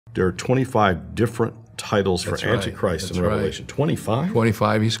There are 25 different titles for Antichrist in Revelation. 25?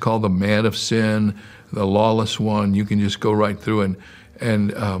 25. He's called the man of sin, the lawless one. You can just go right through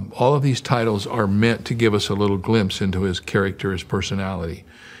and all of these titles are meant to give us a little glimpse into his character, his personality.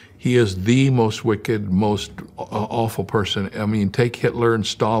 He is the most wicked, most awful person. I mean, take Hitler and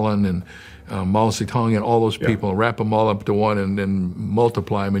Stalin and Mao Zedong and all those people, wrap them all up to one and then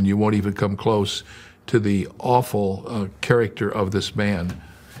multiply them, and you won't even come close to the awful character of this man.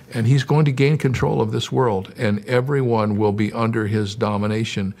 And he's going to gain control of this world, and everyone will be under his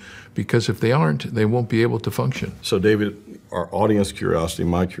domination, because if they aren't, they won't be able to function. So, David, our audience curiosity,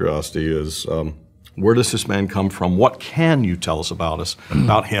 my curiosity is, where does this man come from? What can you tell us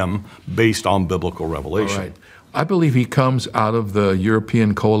about him, based on biblical revelation? All right. I believe he comes out of the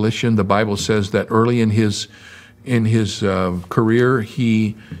European coalition. The Bible says that early in his career,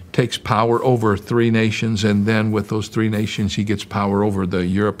 he takes power over 3 nations, and then with those 3 nations, he gets power over the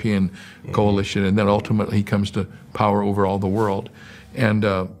European coalition, and then ultimately he comes to power over all the world. And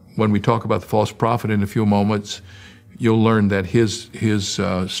when we talk about the false prophet in a few moments, you'll learn that his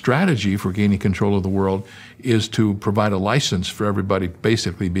strategy for gaining control of the world is to provide a license for everybody to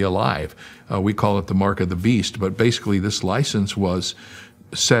basically be alive. We call it the mark of the beast, but basically this license was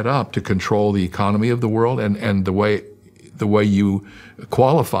set up to control the economy of the world, and the way you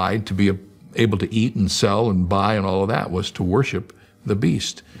qualified to be able to eat and sell and buy and all of that was to worship the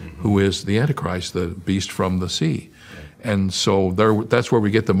beast, who is the Antichrist, the beast from the sea. And so that's where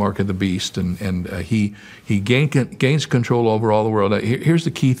we get the mark of the beast, and he gains control over all the world. Here's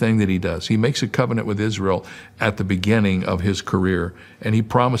the key thing that he does. He makes a covenant with Israel at the beginning of his career, and he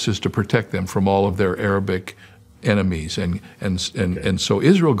promises to protect them from all of their Arabic enemies. And so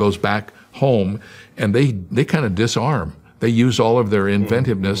Israel goes back home, and they kind of disarm. They use all of their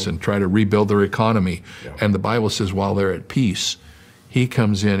inventiveness and try to rebuild their economy. And the Bible says while they're at peace, he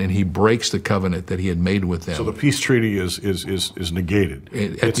comes in and he breaks the covenant that he had made with them. So the peace treaty is negated.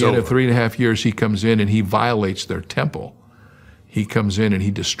 At the end of 3.5 years, he comes in and he violates their temple. He comes in and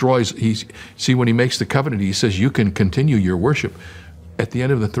he destroys. See, when he makes the covenant, he says, you can continue your worship. At the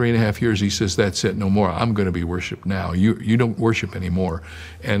end of the 3.5 years, he says, that's it, no more. I'm going to be worshiped now. You don't worship anymore.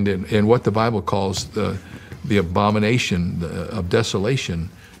 And in what the Bible calls the abomination of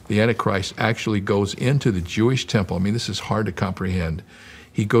desolation, the Antichrist actually goes into the Jewish temple. I mean, this is hard to comprehend.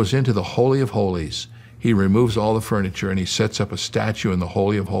 He goes into the Holy of Holies. He removes all the furniture, and he sets up a statue in the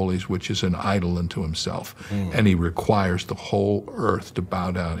Holy of Holies, which is an idol unto himself. And he requires the whole earth to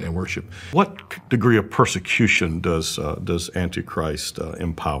bow down and worship. What degree of persecution does Antichrist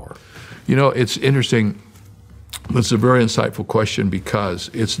empower? You know, it's interesting. It's a very insightful question, because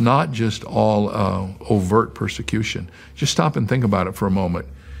it's not just all overt persecution. Just stop and think about it for a moment.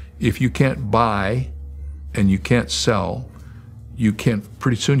 If you can't buy and you can't sell,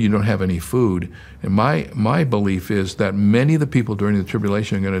 pretty soon you don't have any food. And my belief is that many of the people during the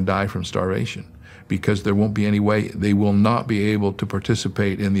tribulation are going to die from starvation, because there won't be any way. They will not be able to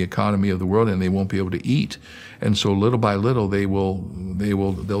participate in the economy of the world, and they won't be able to eat. And so little by little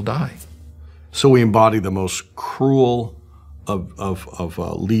they'll die. So we embody the most cruel of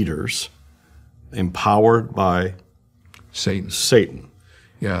leaders, empowered by Satan.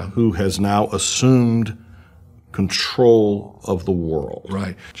 Yeah. Who has now assumed control of the world.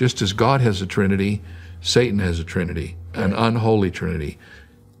 Right. Just as God has a Trinity, Satan has a Trinity, an unholy Trinity.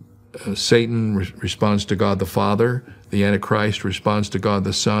 Satan responds to God the Father, the Antichrist responds to God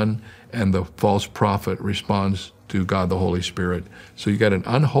the Son, and the false prophet responds to God the Holy Spirit. So you got an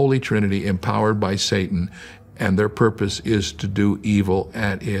unholy Trinity empowered by Satan, and their purpose is to do evil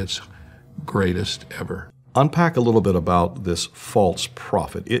at its greatest ever. Unpack a little bit about this false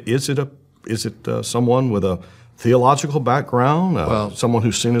prophet. Is it someone with a theological background, someone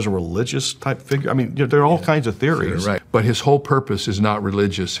who's seen as a religious type figure? I mean, there are all kinds of theories. Right. But his whole purpose is not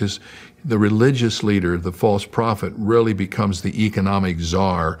religious. The religious leader, the false prophet, really becomes the economic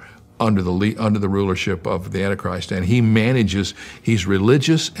czar under the rulership of the Antichrist, and he's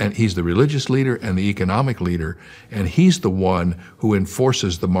religious, and he's the religious leader and the economic leader, and he's the one who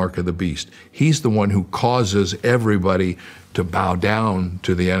enforces the mark of the beast. He's the one who causes everybody to bow down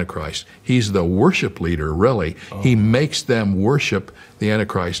to the Antichrist. He's the worship leader, really. He makes them worship the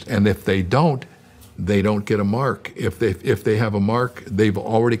Antichrist, and if they don't get a mark. If they have a mark, they've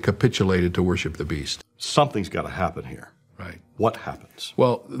already capitulated to worship the beast. Something's got to happen here. Right. What happens?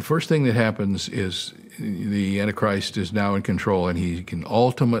 Well, the first thing that happens is the Antichrist is now in control, and he can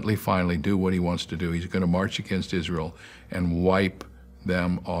ultimately, finally do what he wants to do. He's going to march against Israel and wipe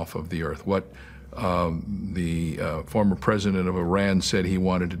them off of the earth. What the former president of Iran said he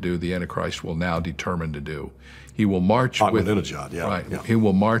wanted to do, the Antichrist will now determine to do. He will march with Ahmadinejad, yeah. Right. Yeah. He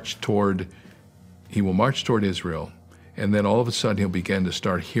will march toward Israel, and then all of a sudden he'll begin to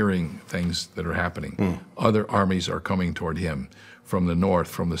start hearing things that are happening. Other armies are coming toward him from the north,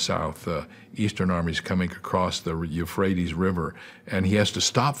 from the south, eastern armies coming across the Euphrates River, and he has to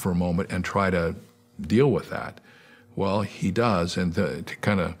stop for a moment and try to deal with that. Well, he does, and to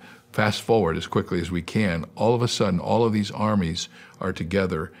kind of fast forward as quickly as we can, all of a sudden all of these armies are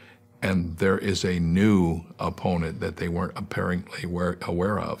together, and there is a new opponent that they weren't apparently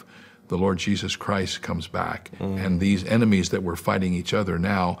aware of. The Lord Jesus Christ comes back, and these enemies that were fighting each other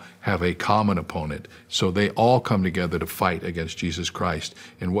now have a common opponent. So they all come together to fight against Jesus Christ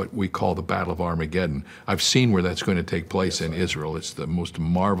in what we call the Battle of Armageddon. I've seen where that's going to take place in Israel. It's the most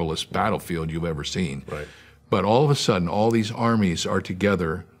marvelous battlefield you've ever seen. Right. But all of a sudden, all these armies are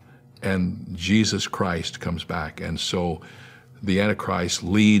together, and Jesus Christ comes back. And so the Antichrist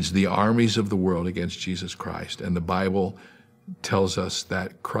leads the armies of the world against Jesus Christ. And the Bible tells us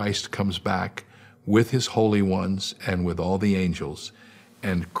that Christ comes back with his holy ones and with all the angels.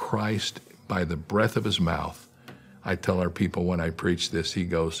 And Christ, by the breath of his mouth, I tell our people when I preach this, he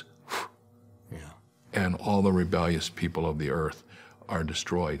goes, yeah. And all the rebellious people of the earth are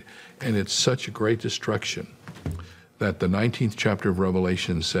destroyed. And it's such a great destruction that the 19th chapter of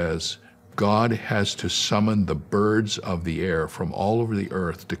Revelation says, God has to summon the birds of the air from all over the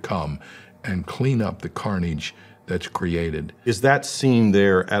earth to come and clean up the carnage that's created. Is that scene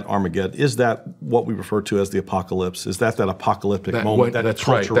there at Armageddon, is that what we refer to as the apocalypse? Is that apocalyptic moment that that's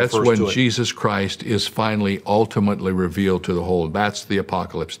culture right. That's refers to when it? Jesus Christ is finally ultimately revealed to the whole. That's the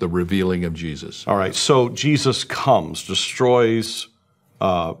apocalypse, the revealing of Jesus. All right, so Jesus comes, destroys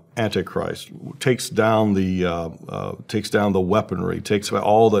Antichrist, takes down the weaponry, takes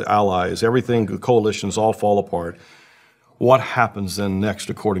all the allies, everything, the coalitions all fall apart. What happens then next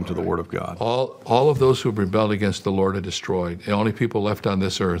according to the Word of God? All of those who have rebelled against the Lord are destroyed. The only people left on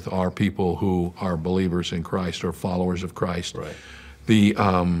this earth are people who are believers in Christ or followers of Christ. Right. The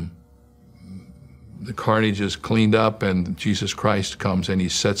carnage is cleaned up, and Jesus Christ comes and he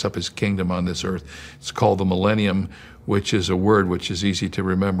sets up his kingdom on this earth. It's called the millennium, which is a word which is easy to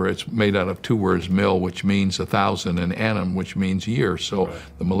remember. It's made out of two words, mil, which means 1,000, and annum, which means year. So right.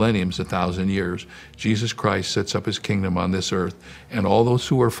 The millennium's 1,000 years. Jesus Christ sets up his kingdom on this earth, and all those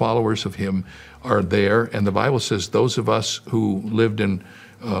who are followers of him are there. And the Bible says those of us who lived and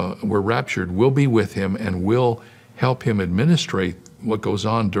were raptured will be with him and will help him administrate what goes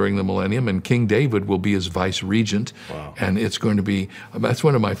on during the millennium, and King David will be his vice regent. Wow. And it's going to be, that's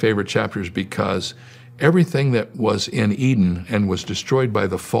one of my favorite chapters, because everything that was in Eden and was destroyed by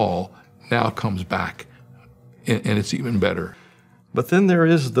the fall now comes back, and it's even better. But then there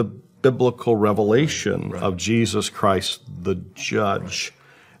is the biblical revelation of Jesus Christ, the judge. Right.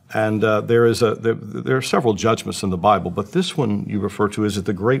 And there are several judgments in the Bible, but this one you refer to, is it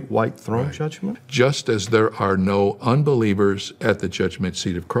the Great White Throne Judgment? Just as there are no unbelievers at the judgment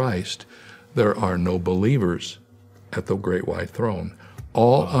seat of Christ, there are no believers at the Great White Throne.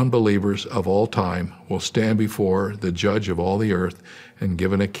 All unbelievers of all time will stand before the judge of all the earth and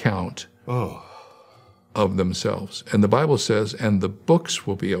give an account of themselves. And the Bible says, and the books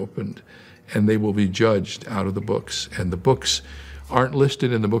will be opened, and they will be judged out of the books. And the books aren't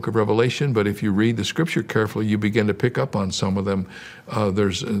listed in the book of Revelation, but if you read the scripture carefully, you begin to pick up on some of them.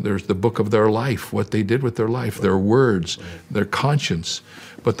 There's the book of their life, what they did with their life, their words, their conscience.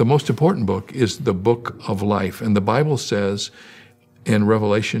 But the most important book is the book of life. And the Bible says in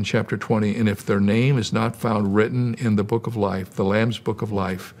Revelation chapter 20, and if their name is not found written in the book of life, the Lamb's book of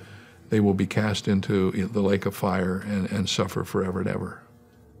life, they will be cast into the lake of fire and suffer forever and ever.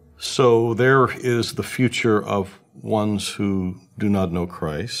 So there is the future of ones who do not know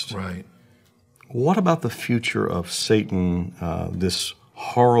Christ. Right. What about the future of Satan, this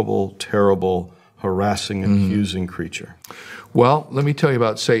horrible, terrible, harassing, accusing creature? Well, let me tell you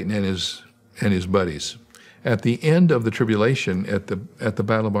about Satan and his buddies. At the end of the tribulation, at the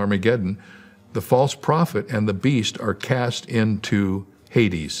Battle of Armageddon, the false prophet and the beast are cast into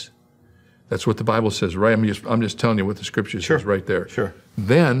Hades. That's what the Bible says, right? I'm just telling you what the scripture says right there. Sure.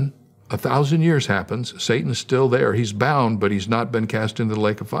 Then 1,000 years happens. Satan's still there. He's bound, but he's not been cast into the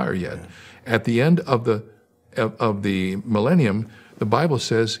lake of fire yet. Yeah. At the end of the millennium, the Bible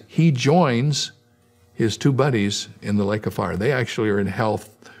says he joins his two buddies in the lake of fire. They actually are in hell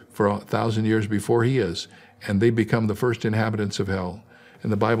for 1,000 years before he is, and they become the first inhabitants of hell.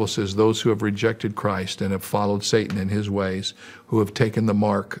 And the Bible says those who have rejected Christ and have followed Satan in his ways, who have taken the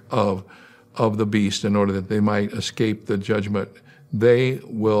mark of the beast in order that they might escape the judgment they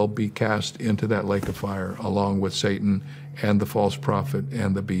will be cast into that lake of fire along with Satan and the false prophet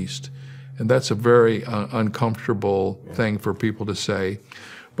and the beast. And that's a very uncomfortable thing for people to say.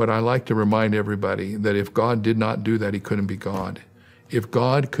 But I like to remind everybody that if God did not do that, he couldn't be God. If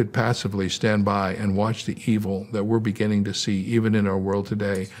God could passively stand by and watch the evil that we're beginning to see even in our world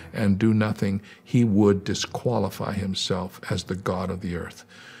today and do nothing, he would disqualify himself as the God of the earth.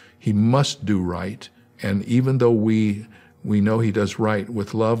 He must do right. And even though we know he does right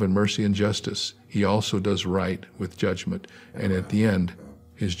with love and mercy and justice, he also does right with judgment. And at the end,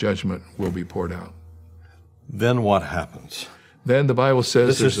 his judgment will be poured out. Then what happens? Then the Bible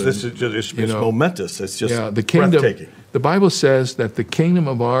says it's momentous. It's just the kingdom, breathtaking. The Bible says that the kingdom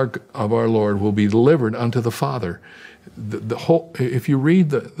of our Lord will be delivered unto the Father. The whole, if you read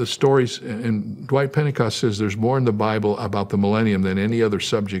the stories, and Dwight Pentecost says there's more in the Bible about the millennium than any other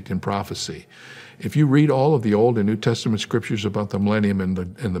subject in prophecy. If you read all of the Old and New Testament scriptures about the millennium and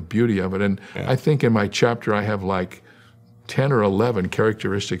the beauty of it, and I think in my chapter I have like 10 or 11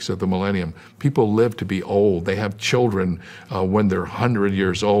 characteristics of the millennium. People live to be old. They have children when they're 100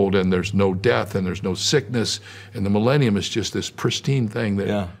 years old, and there's no death and there's no sickness. And the millennium is just this pristine thing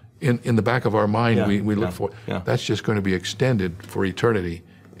that in the back of our mind we look for. That's just going to be extended for eternity,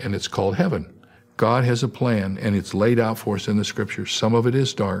 and it's called heaven. God has a plan, and it's laid out for us in the scriptures. Some of it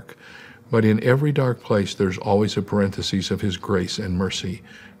is dark, but in every dark place there's always a parenthesis of his grace and mercy.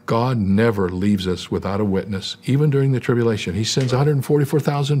 God never leaves us without a witness, even during the tribulation. He sends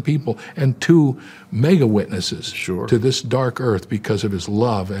 144,000 people and 2 mega witnesses to this dark earth because of his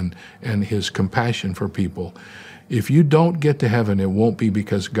love and his compassion for people. If you don't get to heaven, it won't be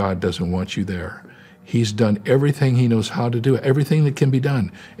because God doesn't want you there. He's done everything he knows how to do, everything that can be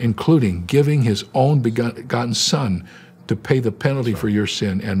done, including giving his own begotten Son to pay the penalty for your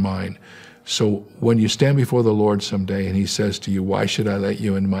sin and mine. So when you stand before the Lord someday and he says to you, why should I let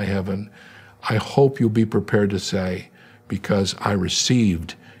you into my heaven? I hope you'll be prepared to say, because I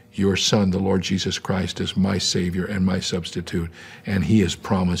received your Son, the Lord Jesus Christ, as my Savior and my substitute, and he has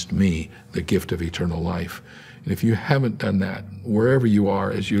promised me the gift of eternal life. And if you haven't done that, wherever you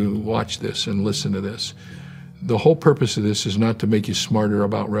are as you watch this and listen to this, the whole purpose of this is not to make you smarter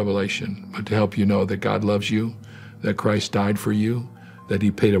about Revelation, but to help you know that God loves you, that Christ died for you, that he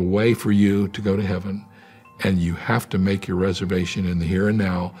paid a way for you to go to heaven, and you have to make your reservation in the here and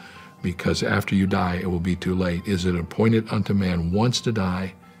now, because after you die, it will be too late. Is it appointed unto man once to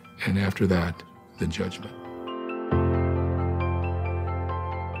die, and after that, the judgment?